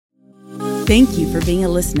Thank you for being a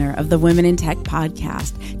listener of the Women in Tech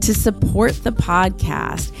podcast. To support the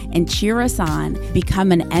podcast and cheer us on,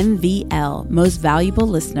 become an MVL, Most Valuable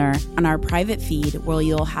Listener, on our private feed where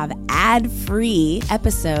you'll have ad-free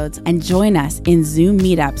episodes and join us in Zoom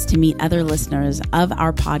meetups to meet other listeners of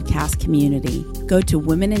our podcast community. Go to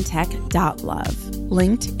womenintech.love,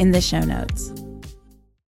 linked in the show notes.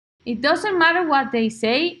 It doesn't matter what they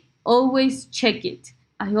say, always check it.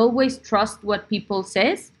 I always trust what people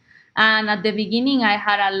says. And at the beginning, I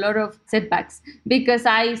had a lot of setbacks because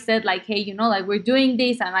I said like, hey, we're doing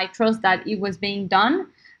this and I trust that it was being done.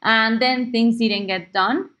 And then things didn't get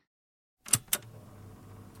done.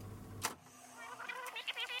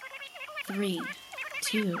 3,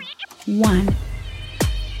 2, 1.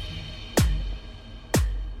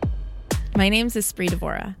 My name's Espree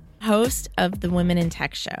Devora, host of the Women in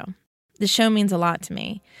Tech Show. The show means a lot to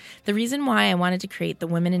me. The reason why I wanted to create the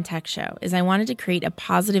Women in Tech Show is I wanted to create a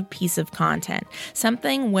positive piece of content,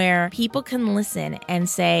 something where people can listen and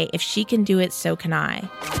say, if she can do it, so can I.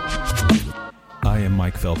 I am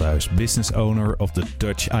Mike Veldhuis, business owner of the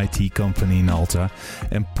Dutch IT company Nalta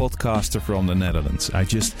and podcaster from the Netherlands. I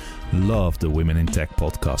just love the Women in Tech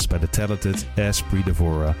podcast by the talented Espree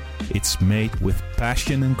Devora. It's made with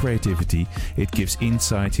passion and creativity. It gives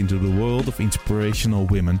insight into the world of inspirational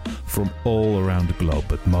women from all around the globe,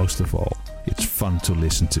 but most of all, it's fun to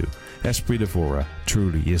listen to. Espree Devora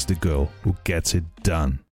truly is the girl who gets it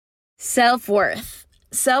done. Self-worth.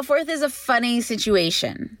 Self-worth is a funny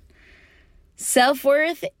situation.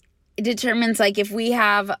 Self-worth determines, like, if we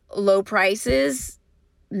have low prices,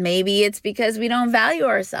 maybe it's because we don't value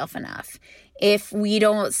ourselves enough. If we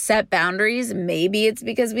don't set boundaries, maybe it's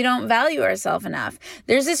because we don't value ourselves enough.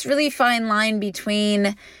 There's this really fine line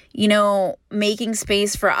between, making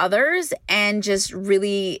space for others and just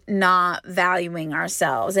really not valuing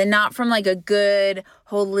ourselves. And not from like a good,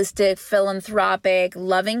 holistic, philanthropic,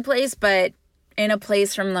 loving place, but in a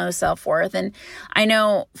place from low self-worth. And I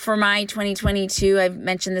know for my 2022, I've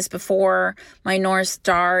mentioned this before, my North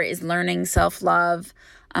Star is learning self-love.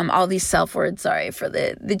 All these self-words, sorry for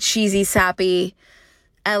the cheesy, sappy,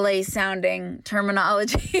 LA sounding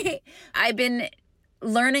terminology. I've been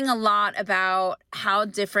learning a lot about how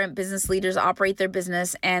different business leaders operate their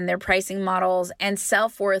business and their pricing models, and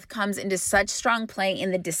self-worth comes into such strong play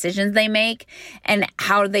in the decisions they make and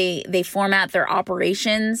how they format their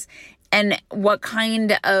operations and what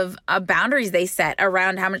kind of boundaries they set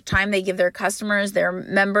around how much time they give their customers, their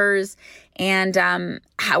members, and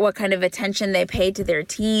what kind of attention they pay to their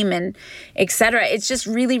team, and et cetera. It's just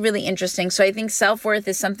really, really interesting. So I think self-worth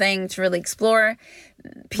is something to really explore.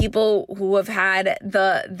 People who have had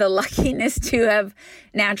the luckiness to have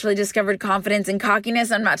naturally discovered confidence and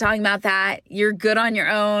cockiness, I'm not talking about that. You're good on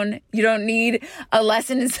your own. You don't need a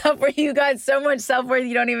lesson in self-worth. You got so much self-worth,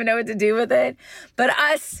 you don't even know what to do with it. But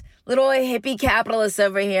us, little hippie capitalists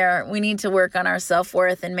over here, we need to work on our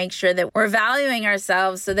self-worth and make sure that we're valuing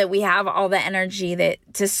ourselves so that we have all the energy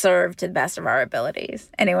to serve to the best of our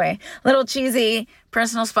abilities. Anyway, little cheesy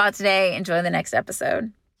personal spot today. Enjoy the next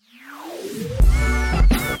episode.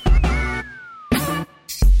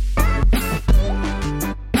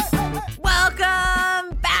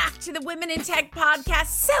 Welcome back to the Women in Tech podcast,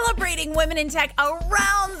 celebrating women in tech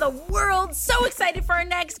around the world. So excited for our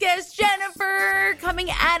next guest, Jennifer, coming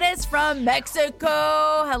at us from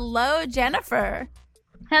Mexico. Hello, Jennifer.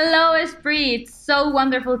 Hello, Espree. It's so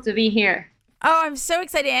wonderful to be here. Oh, I'm so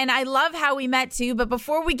excited. And I love how we met too. But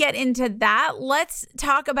before we get into that, let's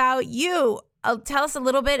talk about you. Tell us a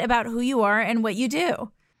little bit about who you are and what you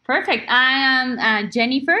do. Perfect. I am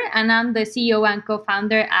Jennifer, and I'm the CEO and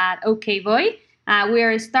co-founder at OkBoy. We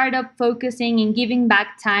are a startup focusing in giving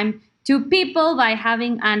back time to people by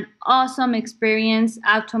having an awesome experience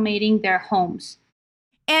automating their homes.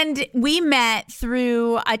 And we met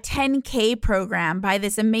through a 10K program by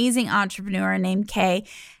this amazing entrepreneur named Kay.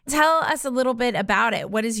 Tell us a little bit about it.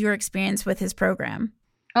 What is your experience with his program?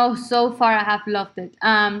 Oh, so far I have loved it.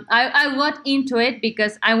 I got into it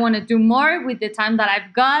because I want to do more with the time that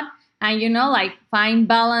I've got and, find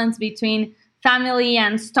balance between family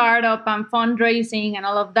and startup and fundraising and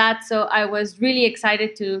all of that. So I was really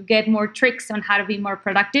excited to get more tricks on how to be more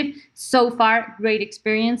productive. So far, great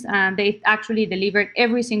experience. And they've actually delivered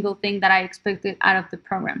every single thing that I expected out of the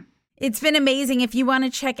program. It's been amazing. If you want to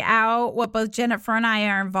check out what both Jennifer and I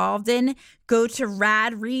are involved in, go to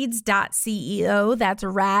radreads.co. That's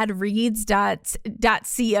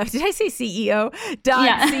radreads.co. Did I say CEO?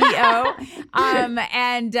 .co.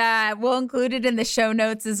 And we'll include it in the show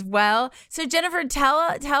notes as well. So Jennifer, tell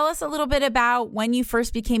us a little bit about when you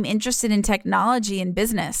first became interested in technology and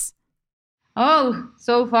business. Oh,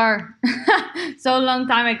 so far, so long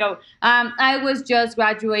time ago. I was just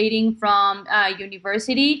graduating from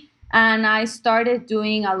university, and I started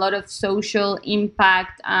doing a lot of social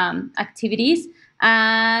impact activities.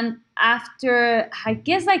 And after, I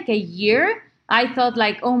guess, like a year, I thought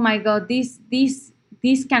like, oh my God, this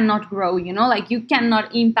cannot grow. Like you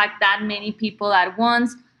cannot impact that many people at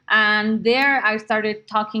once. And there, I started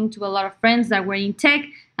talking to a lot of friends that were in tech,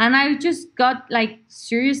 and I just got like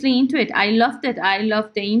seriously into it. I loved it. I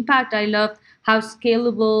loved the impact. I loved how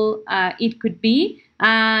scalable it could be.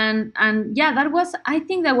 And yeah, I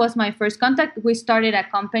think that was my first contact. We started a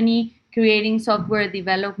company creating software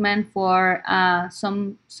development for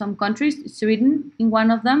some countries, Sweden in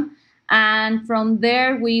one of them. And from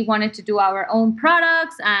there, we wanted to do our own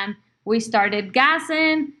products, and we started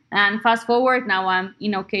gassing. And fast forward, now I'm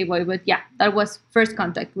in OKBoy. But yeah, that was first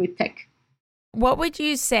contact with tech. What would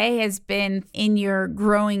you say has been in your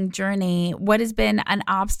growing journey? What has been an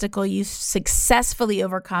obstacle you've successfully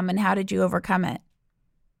overcome, and how did you overcome it?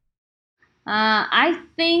 I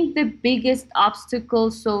think the biggest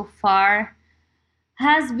obstacle so far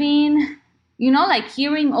has been, like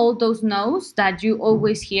hearing all those no's that you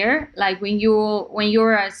always hear, like when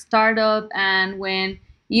you're a startup, and when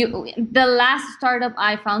the last startup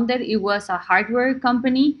I founded, it was a hardware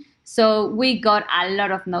company. So we got a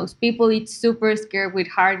lot of no's. People, it's super scared with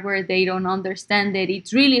hardware. They don't understand it.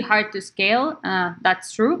 It's really hard to scale.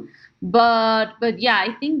 That's true. But yeah,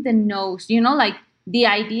 I think the no's, like the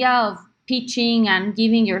idea of pitching and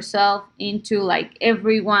giving yourself into like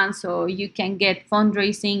everyone so you can get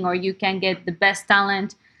fundraising or you can get the best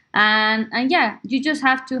talent. And yeah, you just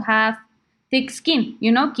have to have thick skin,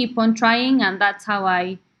 keep on trying. And that's how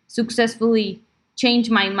I successfully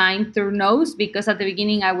changed my mind through no's, because at the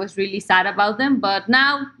beginning I was really sad about them. But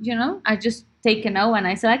now, I just take a no and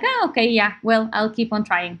I say like, oh, okay, yeah, well, I'll keep on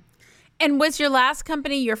trying. And was your last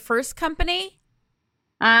company your first company?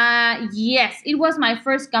 Yes, it was my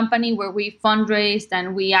first company where we fundraised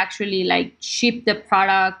and we actually like shipped the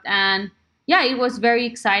product. And yeah, it was very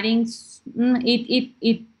exciting.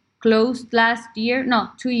 It closed last year, no,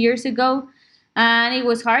 2 years ago. And it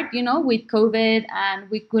was hard, with COVID, and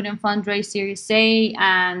we couldn't fundraise Series A.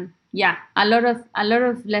 And yeah, a lot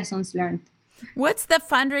of lessons learned. What's the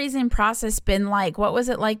fundraising process been like? What was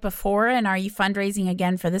it like before? And are you fundraising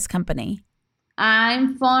again for this company?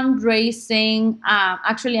 I'm fundraising.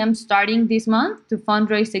 Actually, I'm starting this month to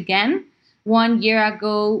fundraise again. 1 year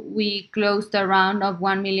ago, we closed a round of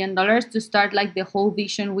 $1 million to start like the whole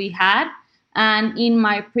vision we had. And in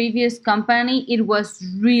my previous company, it was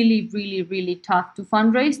really, really, really tough to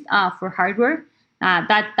fundraise for hardware.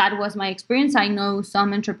 That was my experience. I know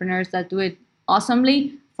some entrepreneurs that do it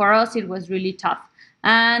awesomely. For us, it was really tough.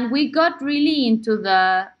 And we got really into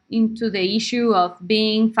the issue of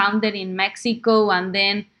being founded in Mexico and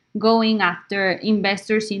then going after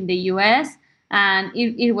investors in the US. And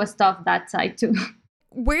it was tough that side too.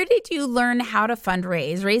 Where did you learn how to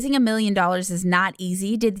fundraise? Raising $1 million is not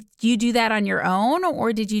easy. Did you do that on your own,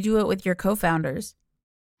 or did you do it with your co-founders?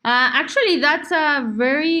 Actually, that's a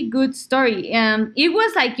very good story. It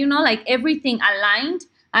was like, like everything aligned.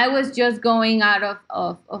 I was just going out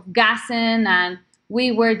of Gassen, and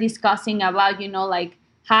we were discussing about, like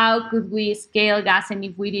how could we scale Gassen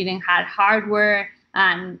if we didn't have hardware,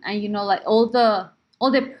 and like all the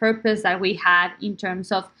purpose that we had in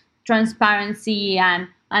terms of transparency and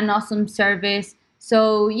an awesome service.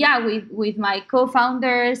 So yeah, with my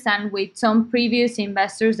co-founders and with some previous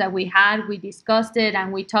investors that we had, we discussed it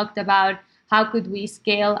and we talked about how could we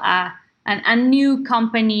scale a new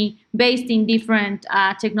company based in different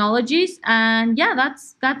technologies. And yeah,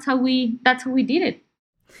 that's how we did it.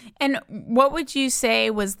 And what would you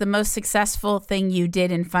say was the most successful thing you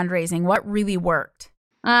did in fundraising? What really worked?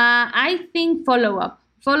 I think follow-up.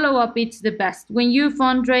 Follow-up, it's the best. When you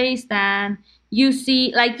fundraise and you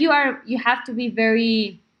see, like you have to be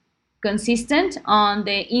very consistent on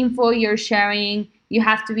the info you're sharing. You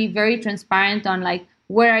have to be very transparent on like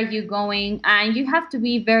where are you going, and you have to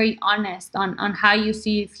be very honest on how you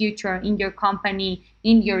see the future in your company,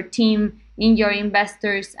 in your team, in your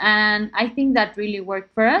investors. And I think that really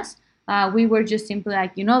worked for us. We were just simply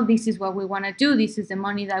like, this is what we want to do. This is the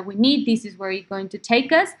money that we need. This is where it's going to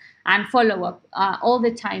take us, and follow up all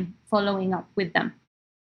the time, following up with them.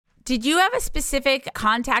 Did you have a specific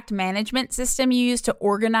contact management system you used to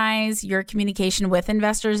organize your communication with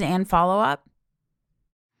investors and follow up?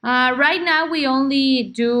 Right now, we only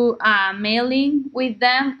do mailing with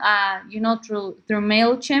them, through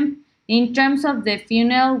MailChimp. In terms of the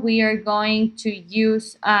funnel, we are going to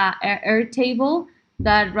use Airtable.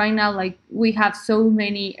 that right now, like, we have so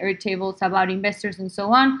many Airtables about investors and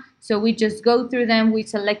so on. So we just go through them. We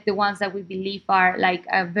select the ones that we believe are like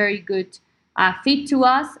a very good fit to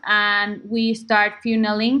us, and we start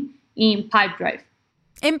funneling in Pipedrive.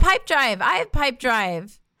 In Pipedrive, I have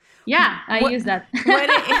Pipedrive. Yeah, I use that.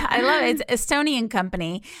 I love it. It's Estonian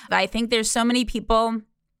company. I think there's so many people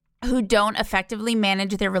who don't effectively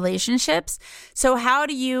manage their relationships. So how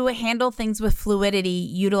do you handle things with fluidity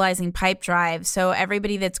utilizing Pipedrive? So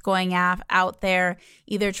everybody that's going out there,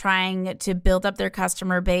 either trying to build up their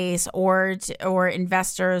customer base or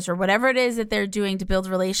investors or whatever it is that they're doing to build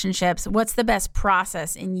relationships, what's the best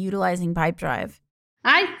process in utilizing Pipedrive?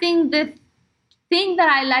 I think the thing that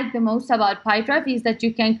I like the most about Pipedrive is that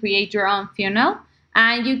you can create your own funnel,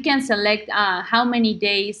 and you can select how many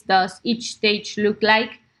days does each stage look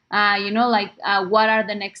like. What are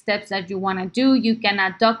the next steps that you want to do. You can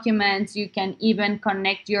add documents. You can even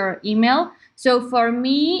connect your email. So for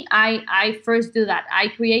me, I first do that. I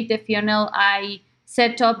create the funnel. I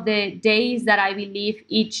set up the days that I believe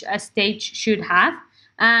each stage should have.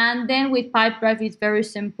 And then with Pipedrive, it's very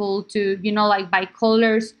simple to, by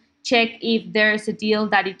colors, check if there's a deal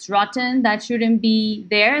that it's rotten, that shouldn't be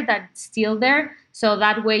there, that's still there. So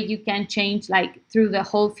that way you can change through the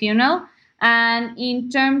whole funnel. And in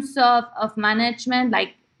terms of management,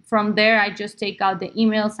 from there, I just take out the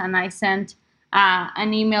emails and I send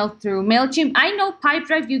an email through MailChimp. I know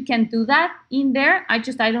Pipedrive, you can do that in there. I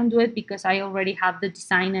don't do it because I already have the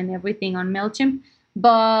design and everything on MailChimp.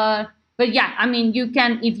 But yeah, I mean, you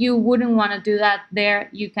can, if you wouldn't want to do that there,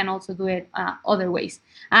 you can also do it other ways.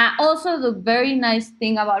 Also, the very nice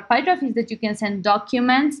thing about Pipedrive is that you can send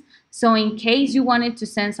documents. So in case you wanted to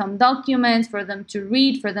send some documents for them to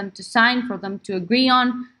read, for them to sign, for them to agree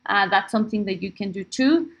on, that's something that you can do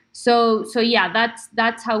too. So yeah,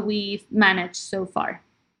 that's how we've managed so far.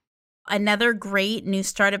 Another great new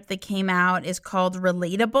startup that came out is called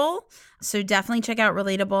Relatable. So definitely check out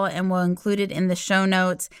Relatable, and we'll include it in the show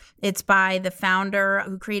notes. It's by the founder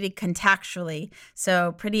who created Contactually.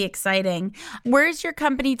 So pretty exciting. Where's your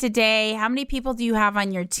company today? How many people do you have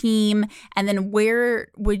on your team? And then where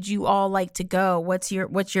would you all like to go? What's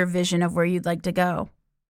your vision of where you'd like to go?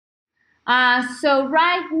 So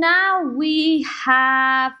right now we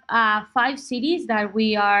have 5 cities that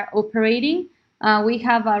we are operating. We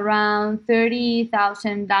have around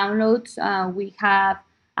 30,000 downloads. We have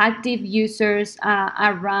active users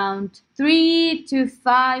around 3,000 to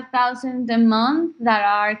 5,000 a month that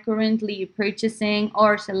are currently purchasing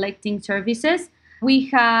or selecting services. We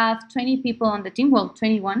have 20 people on the team,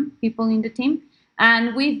 21 people in the team,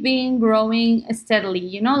 and we've been growing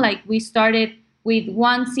steadily. We started with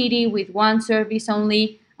 1 city, with 1 service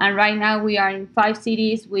only, and right now we are in 5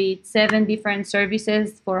 cities with 7 different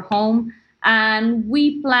services for home. And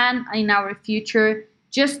we plan in our future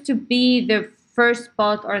just to be the first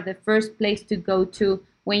spot or the first place to go to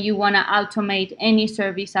when you want to automate any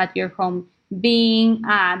service at your home, being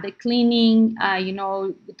the cleaning,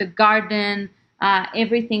 the garden,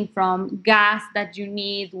 everything from gas that you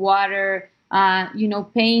need, water,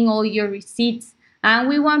 paying all your receipts. And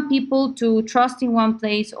we want people to trust in one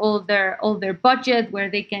place all their budget, where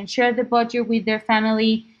they can share the budget with their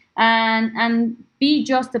family, and be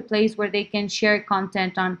just a place where they can share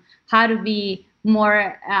content on how to be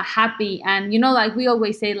more happy. And we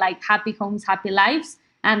always say, happy homes, happy lives,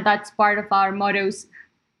 and that's part of our mottos.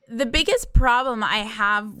 The biggest problem I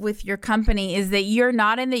have with your company is that you're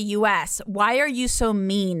not in the US. Why are you so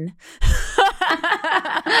mean?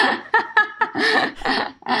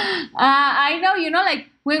 I know,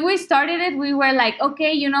 when we started it, we were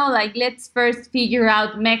okay, let's first figure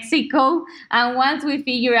out Mexico. And once we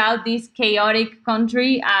figure out this chaotic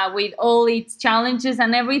country with all its challenges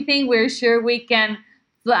and everything, we're sure we can,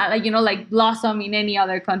 blossom in any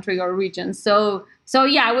other country or region. So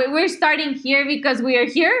yeah, we're starting here because we are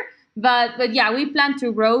here. But yeah, we plan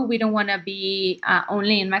to grow. We don't want to be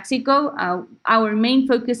only in Mexico. Our main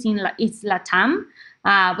focus is LATAM.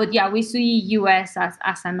 But yeah, we see US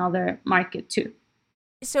as another market too.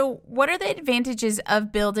 So what are the advantages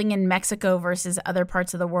of building in Mexico versus other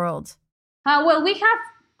parts of the world? Well, we have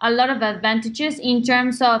a lot of advantages in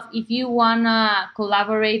terms of if you want to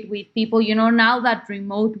collaborate with people, now that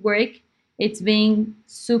remote work, it's being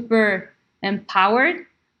super empowered.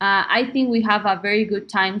 I think we have a very good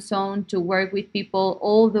time zone to work with people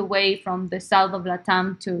all the way from the south of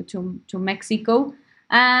LATAM to Mexico.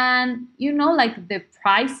 And, the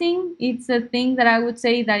pricing, it's a thing that I would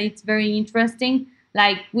say that it's very interesting.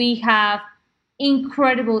 We have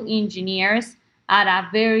incredible engineers at a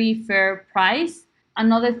very fair price.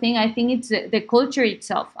 Another thing, I think it's the culture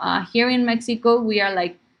itself. Here in Mexico, we are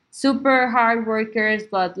super hard workers,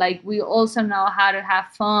 but like we also know how to have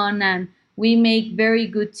fun, and we make very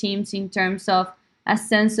good teams in terms of a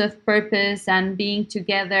sense of purpose and being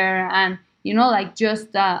together, and like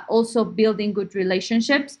just also building good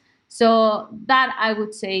relationships. So that I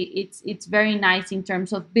would say it's very nice in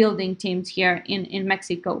terms of building teams here in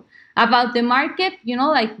Mexico. About the market,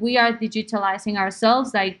 like we are digitalizing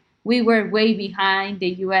ourselves. Like we were way behind the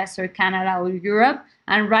US or Canada or Europe,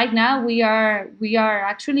 and right now we are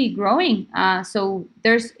actually growing. So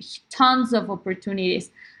there's tons of opportunities.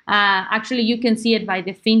 Actually, you can see it by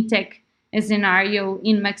the fintech scenario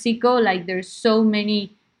in Mexico. Like there's so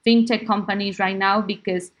many fintech companies right now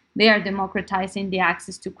because they are democratizing the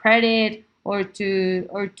access to credit or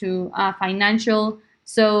to financial.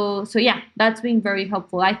 So yeah, that's been very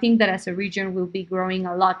helpful. I think that as a region, we'll be growing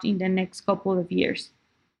a lot in the next couple of years.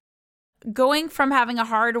 Going from having a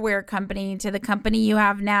hardware company to the company you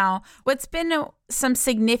have now, what's been some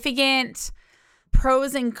significant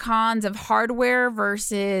pros and cons of hardware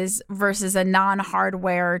versus a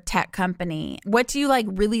non-hardware tech company? What do you like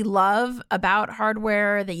really love about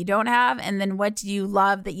hardware that you don't have? And then what do you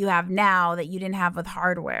love that you have now that you didn't have with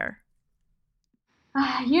hardware?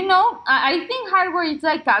 I think hardware is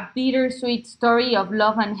like a bittersweet story of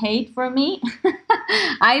love and hate for me.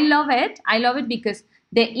 I love it because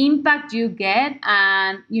the impact you get,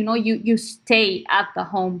 and you stay at the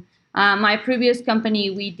home. My previous company,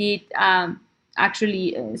 we did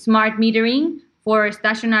actually smart metering for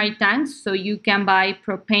stationary tanks, so you can buy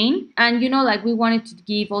propane, and like we wanted to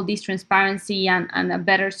give all this transparency and a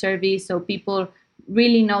better service, so people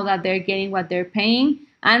really know that they're getting what they're paying.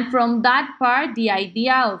 And from that part, the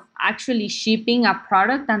idea of actually shipping a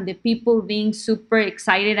product and the people being super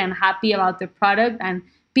excited and happy about the product, and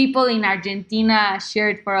people in Argentina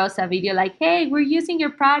shared for us a video like, hey, we're using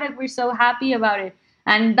your product, we're so happy about it.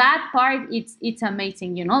 And that part, it's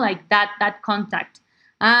amazing, like that contact.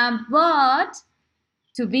 But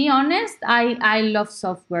to be honest, I love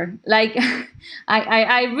software. Like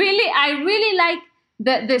I really like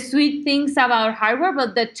the sweet things about hardware,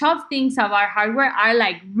 but the tough things about hardware are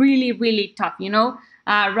like really, really tough.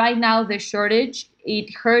 Right now the shortage,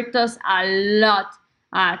 it hurt us a lot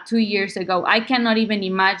 2 years ago. I cannot even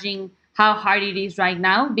imagine how hard it is right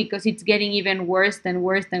now because it's getting even worse than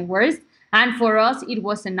worse than worse. And for us, it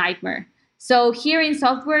was a nightmare. So here in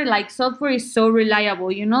software, like software is so reliable,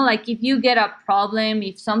 like if you get a problem,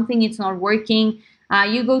 if something is not working,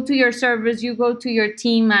 you go to your servers, you go to your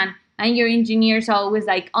team, and your engineers are always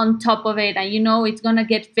like on top of it, and it's gonna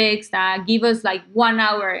get fixed. Give us like 1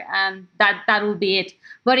 hour, and that will be it.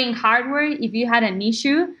 But in hardware, if you had an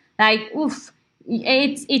issue, like oof,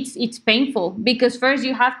 it's painful because first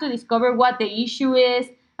you have to discover what the issue is.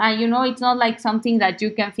 It's not like something that you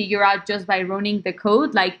can figure out just by running the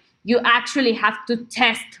code. Like you actually have to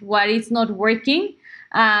test what is not working.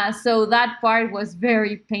 So that part was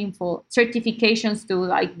very painful. Certifications too,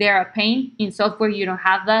 like they're a pain. In software, you don't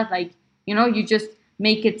have that. Like, you just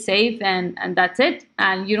make it safe and that's it.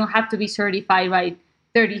 And you don't have to be certified by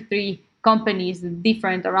 33 companies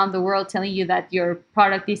different around the world telling you that your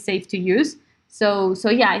product is safe to use. So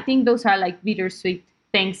yeah, I think those are like bittersweet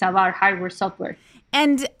things about hardware, software.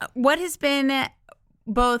 And what has been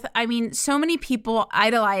both, so many people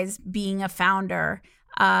idolize being a founder,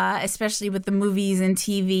 especially with the movies and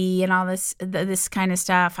TV and all this kind of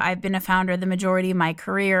stuff. I've been a founder the majority of my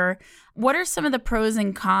career. What are some of the pros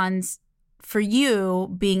and cons for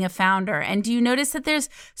you being a founder? And do you notice that there's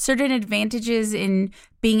certain advantages in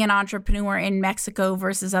being an entrepreneur in Mexico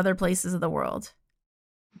versus other places of the world?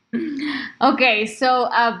 Okay, so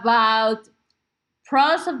about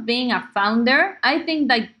pros of being a founder, I think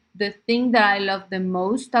like the thing that I love the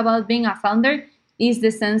most about being a founder is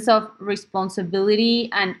the sense of responsibility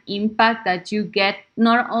and impact that you get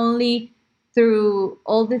not only through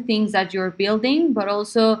all the things that you're building, but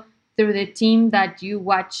also through the team that you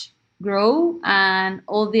watch grow and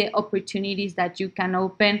all the opportunities that you can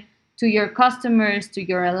open to your customers, to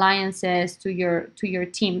your alliances, to your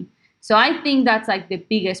team. So I think that's like the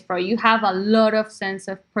biggest pro. You have a lot of sense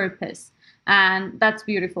of purpose, and that's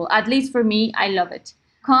beautiful. At least for me, I love it.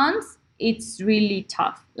 Cons, it's really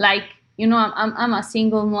tough. Like, I'm a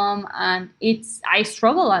single mom, and I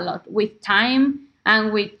struggle a lot with time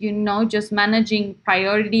and with, just managing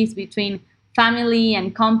priorities between family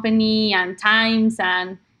and company and times,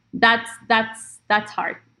 and that's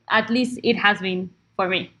hard. At least it has been for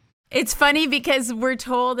me. It's funny because we're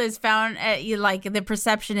told as the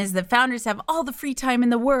perception is that founders have all the free time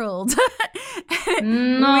in the world.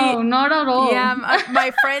 No, not at all. Yeah,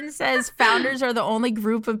 my friend says founders are the only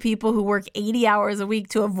group of people who work 80 hours a week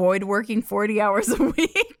to avoid working 40 hours a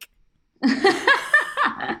week.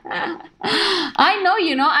 I know,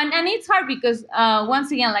 and it's hard because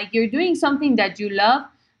once again, like you're doing something that you love,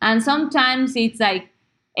 and sometimes it's like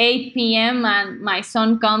 8 p.m. and my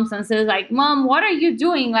son comes and says like, "Mom, what are you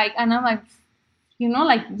doing?" Like, and I'm like,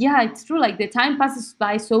 like, yeah, it's true. Like the time passes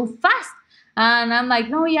by so fast, and I'm like,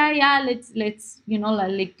 no, yeah, let's let's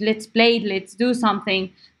play it, let's do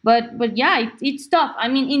something. But yeah, it's tough. I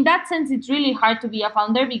mean, in that sense, it's really hard to be a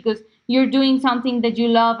founder because you're doing something that you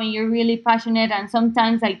love and you're really passionate, and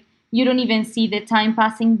sometimes like you don't even see the time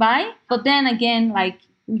passing by. But then again, like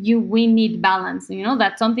we need balance.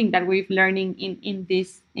 That's something that we've learning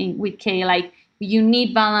with Kay. Like you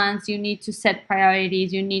need balance. You need to set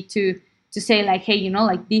priorities. You need to say like, hey,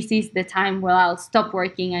 like this is the time where I'll stop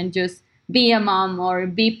working and just be a mom or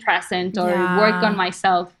be present or work on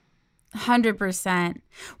myself. 100%.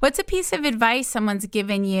 What's a piece of advice someone's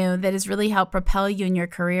given you that has really helped propel you in your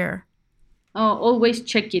career? Oh, always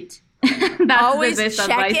check it. That's always the best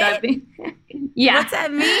check advice, it? I think. Yeah. What's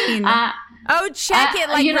that mean? Check it,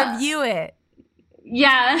 like review it.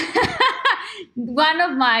 Yeah. One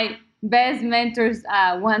of my best mentors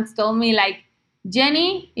once told me like,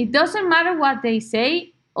 Jenny, it doesn't matter what they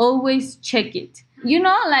say, always check it.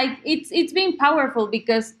 Like it's been powerful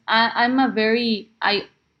because I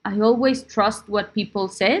always trust what people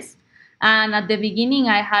says. And at the beginning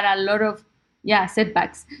I had a lot of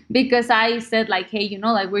setbacks because I said like, hey,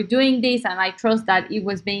 like we're doing this and I trust that it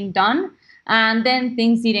was being done, and then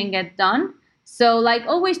things didn't get done. So like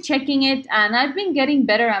always checking it, and I've been getting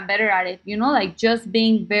better and better at it, like just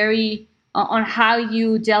being very on how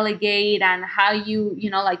you delegate and how you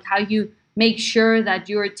how you make sure that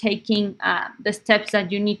you're taking the steps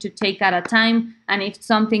that you need to take at a time. And if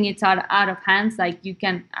something is out of hands, like you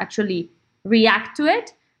can actually react to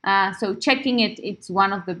it. So checking it, it's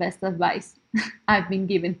one of the best advice I've been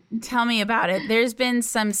given. Tell me about it. There's been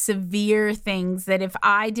some severe things that if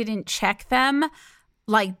I didn't check them,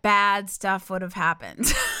 like bad stuff would have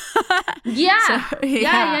happened. Yeah.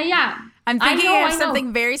 I'm thinking of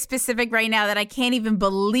something very specific right now that I can't even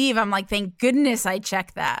believe. I'm like, thank goodness I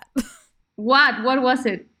checked that. What was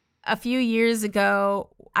it? A few years ago,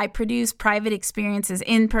 I produced private experiences,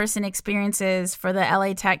 in-person experiences for the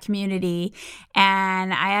LA Tech community.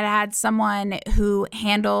 And I had someone who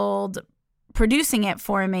handled producing it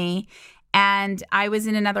for me. And I was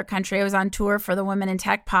in another country. I was on tour for the Women in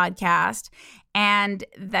Tech podcast. And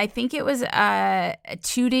I think it was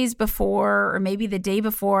 2 days before, or maybe the day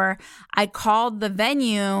before, I called the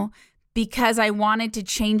venue because I wanted to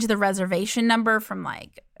change the reservation number from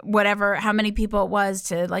like whatever, how many people it was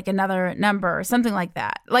to like another number or something like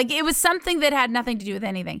that. Like it was something that had nothing to do with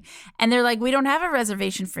anything. And they're like, we don't have a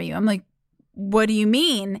reservation for you. I'm like, what do you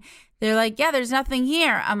mean? They're like, yeah, there's nothing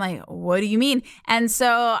here. I'm like, what do you mean? And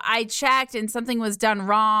so I checked and something was done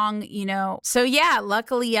wrong, So yeah,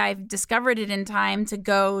 luckily I've discovered it in time to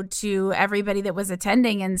go to everybody that was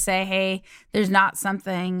attending and say, hey, there's not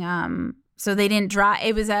something. So they didn't drive.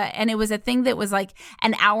 It was a thing that was like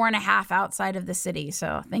an hour and a half outside of the city.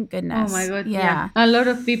 So thank goodness. Oh my God. Yeah. A lot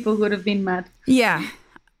of people would have been mad. Yeah.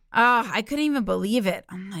 Oh, I couldn't even believe it.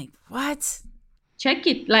 I'm like, what? Check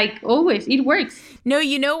it, like always. It works. No,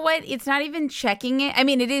 you know what? It's not even checking it. I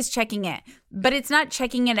mean, it is checking it, but it's not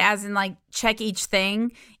checking it as in like check each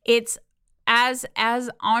thing. It's as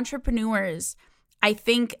entrepreneurs, I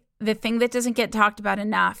think the thing that doesn't get talked about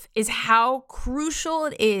enough is how crucial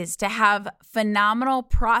it is to have phenomenal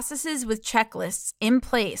processes with checklists in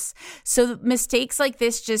place. So mistakes like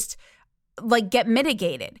this just like get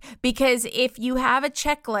mitigated, because if you have a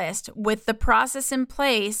checklist with the process in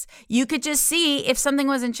place, you could just see if something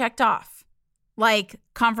wasn't checked off, like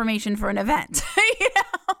confirmation for an event.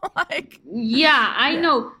 I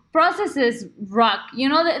know processes rock.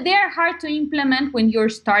 They're hard to implement when you're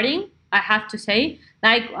starting, I have to say.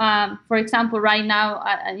 Like for example, right now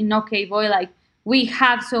in OK Boy, like we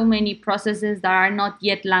have so many processes that are not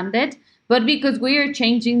yet landed, but because we are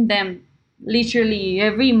changing them literally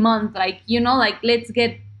every month, like let's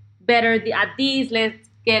get better at these, let's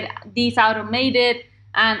get these automated.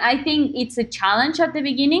 And I think it's a challenge at the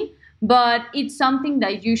beginning, but it's something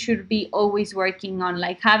that you should be always working on,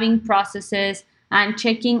 like having processes and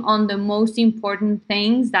checking on the most important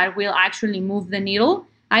things that will actually move the needle.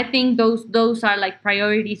 I think those are like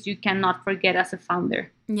priorities you cannot forget as a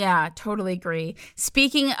founder. Yeah, totally agree.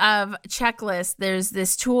 Speaking of checklists, there's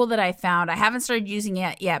this tool that I found. I haven't started using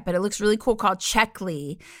it yet, but it looks really cool, called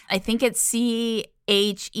Checkly. I think it's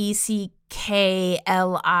CHECKLI,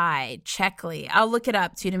 Checkly. I'll look it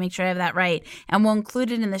up too to make sure I have that right, and we'll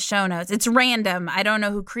include it in the show notes. It's random. I don't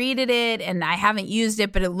know who created it, and I haven't used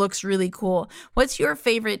it, but it looks really cool. What's your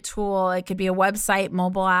favorite tool? It could be a website,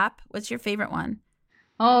 mobile app. What's your favorite one?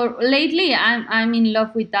 Oh, lately I'm in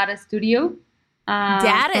love with Data Studio.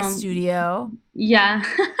 Studio? Yeah.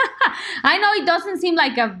 I know it doesn't seem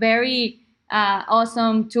like a very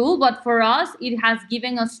awesome tool, but for us, it has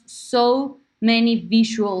given us so many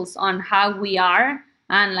visuals on how we are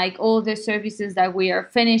and like all the services that we are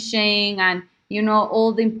finishing and,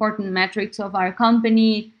 all the important metrics of our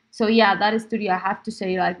company. So yeah, Data Studio, I have to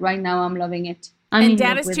say, like right now, I'm loving it. And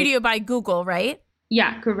Data Studio by Google, right?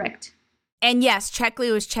 Yeah, correct. And yes, Checkly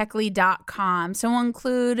was checkly.com. So we'll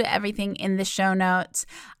include everything in the show notes.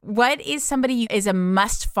 What is somebody is a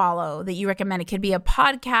must follow that you recommend? It could be a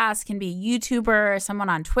podcast, can be a YouTuber, someone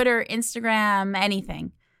on Twitter, Instagram,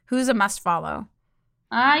 anything. Who's a must follow?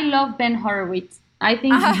 I love Ben Horowitz. I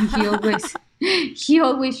think he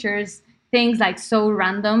always shares things like so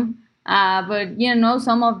random. But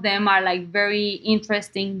some of them are like very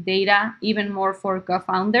interesting data, even more for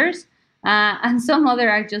co-founders. And some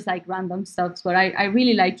other are just like random stuff, but I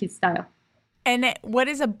really like his style. And what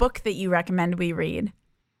is a book that you recommend we read?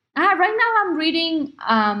 Right now I'm reading,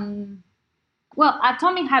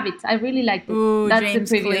 Atomic Habits. I really like it. Ooh, that's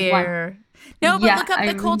James the previous Clear. one. No, but look up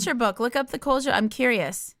the culture book. Look up the culture. I'm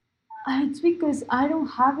curious. It's because I don't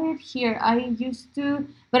have it here. I used to,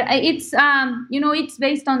 but it's it's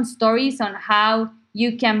based on stories on how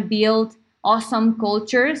you can build awesome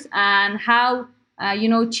cultures and how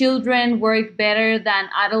children work better than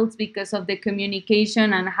adults because of the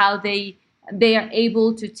communication and how they are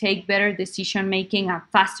able to take better decision making, a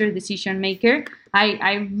faster decision maker.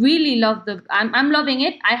 I really love I'm loving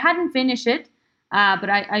it. I hadn't finished it, but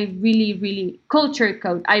I really Culture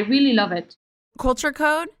Code. I really love it. Culture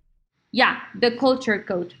Code? Yeah, The Culture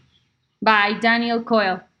Code by Daniel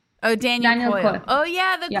Coyle. Oh, Daniel Coyle. Oh,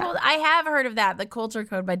 yeah. I have heard of that. The Culture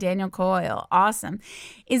Code by Daniel Coyle. Awesome.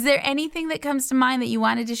 Is there anything that comes to mind that you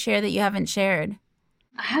wanted to share that you haven't shared?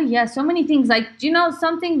 Yeah, so many things. Like,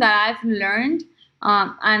 something that I've learned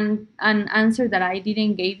and an answer that I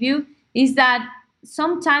didn't give you is that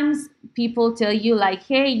sometimes people tell you like,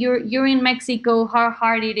 hey, you're in Mexico, how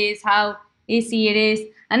hard it is, how easy it is.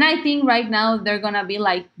 And I think right now they're going to be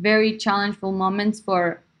like very challenging moments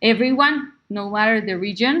for everyone, no matter the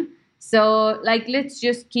region. So like, let's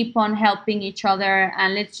just keep on helping each other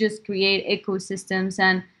and let's just create ecosystems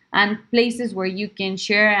and places where you can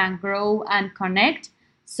share and grow and connect.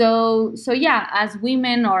 So yeah, as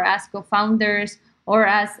women or as co-founders or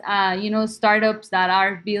as, startups that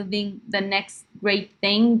are building the next great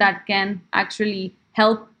thing that can actually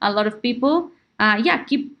help a lot of people,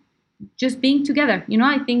 keep just being together.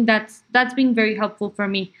 I think that's been very helpful for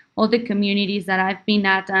me. All the communities that I've been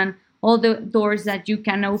at and all the doors that you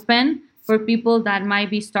can open for people that might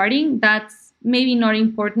be starting, that's maybe not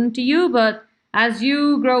important to you, but as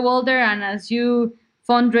you grow older and as you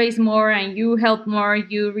fundraise more and you help more,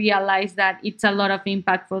 you realize that it's a lot of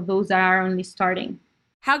impact for those that are only starting.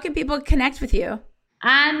 How can people connect with you?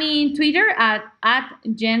 I'm in Twitter at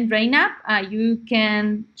Jen Reynap. You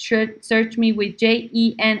can search me with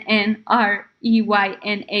JENNREYNAP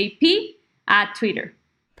at Twitter.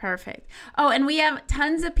 Perfect. Oh, and we have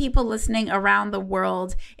tons of people listening around the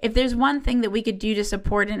world. If there's one thing that we could do to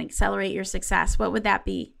support and accelerate your success, what would that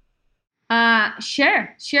be?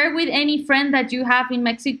 Share with any friend that you have in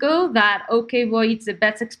Mexico that OkBoy, it's the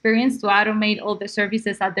best experience to automate all the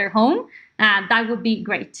services at their home. That would be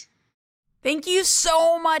great. Thank you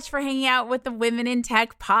so much for hanging out with the Women in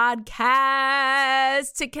Tech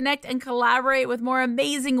podcast. To connect and collaborate with more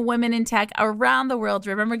amazing women in tech around the world,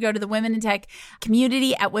 remember, go to the Women in Tech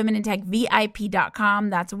community at womenintechvip.com.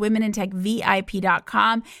 That's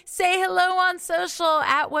womenintechvip.com. Say hello on social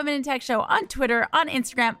at Women in Tech Show on Twitter, on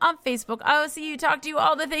Instagram, on Facebook. I will see you, talk to you,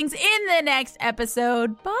 all the things in the next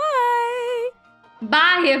episode. Bye.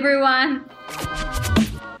 Bye, everyone.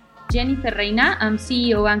 Jennifer Reina. I'm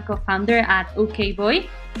CEO and co-founder at OkBoy.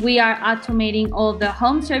 We are automating all the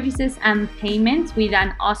home services and payments with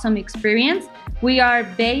an awesome experience. We are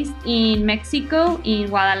based in Mexico, in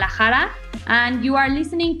Guadalajara, and you are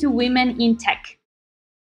listening to Women in Tech.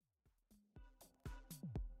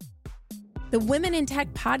 The Women in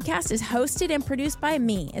Tech podcast is hosted and produced by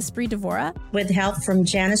me, Esprit Devora, with help from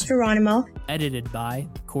Janice Geronimo. Edited by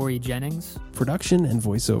Corey Jennings. Production and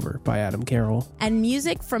voiceover by Adam Carroll. And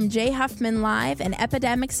music from Jay Huffman Live and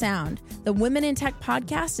Epidemic Sound. The Women in Tech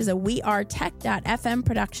podcast is a wearetech.fm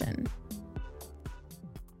production.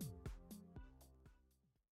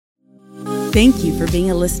 Thank you for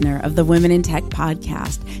being a listener of the Women in Tech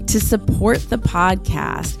podcast. To support the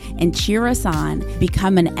podcast and cheer us on,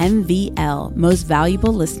 become an MVL, Most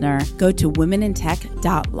Valuable Listener, go to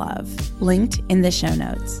womenintech.love, linked in the show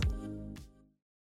notes.